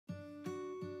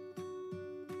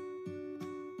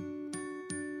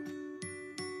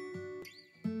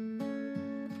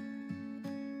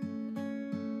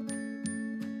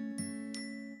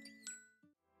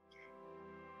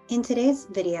In today's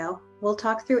video, we'll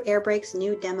talk through Airbrake's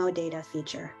new demo data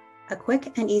feature, a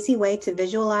quick and easy way to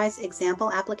visualize example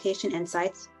application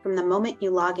insights from the moment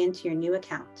you log into your new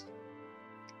account.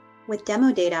 With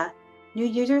demo data, new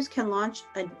users can launch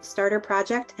a starter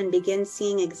project and begin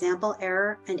seeing example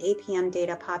error and APM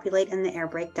data populate in the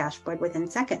Airbrake dashboard within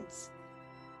seconds.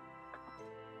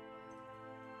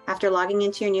 After logging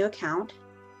into your new account,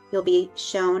 you'll be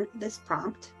shown this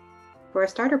prompt for a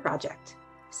starter project.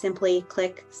 Simply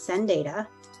click Send Data,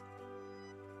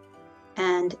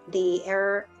 and the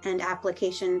error and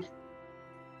application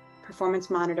performance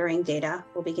monitoring data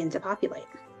will begin to populate.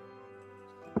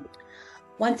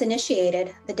 Once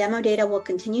initiated, the demo data will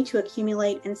continue to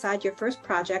accumulate inside your first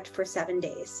project for 7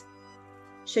 days.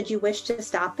 Should you wish to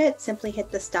stop it, simply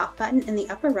hit the Stop button in the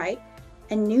upper right,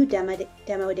 and new demo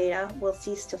data will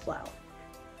cease to flow.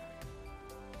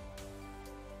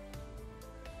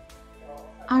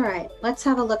 All right, let's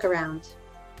have a look around.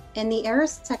 In the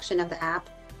errors section of the app,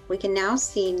 we can now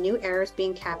see new errors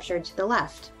being captured to the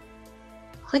left.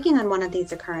 Clicking on one of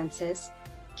these occurrences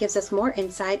gives us more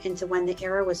insight into when the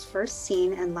error was first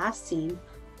seen and last seen,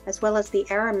 as well as the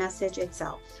error message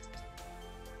itself.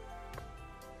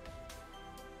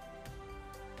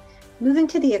 Moving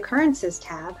to the Occurrences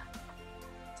tab,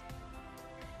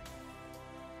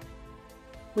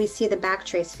 we see the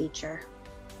Backtrace feature.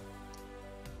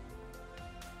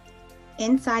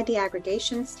 Inside the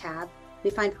Aggregations tab, we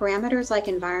find parameters like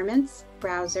environments,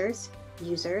 browsers,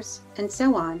 users, and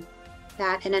so on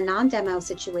that in a non-demo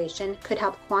situation could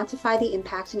help quantify the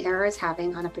impact an error is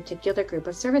having on a particular group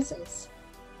of services.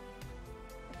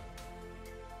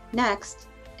 Next,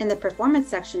 in the Performance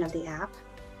section of the app,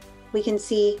 we can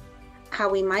see how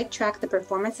we might track the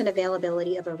performance and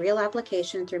availability of a real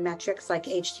application through metrics like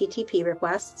HTTP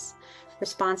requests,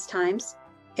 response times,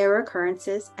 error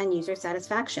occurrences, and user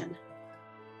satisfaction.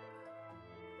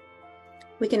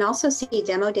 We can also see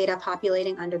demo data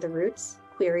populating under the Routes,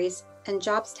 Queries, and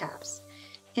Jobs tabs,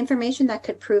 information that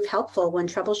could prove helpful when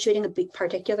troubleshooting a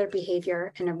particular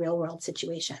behavior in a real-world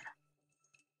situation.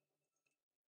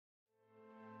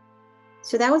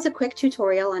 So that was a quick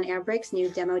tutorial on Airbrake's new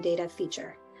demo data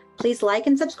feature. Please like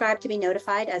and subscribe to be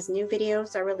notified as new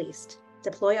videos are released.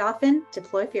 Deploy often,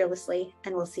 deploy fearlessly,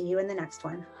 and we'll see you in the next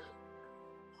one.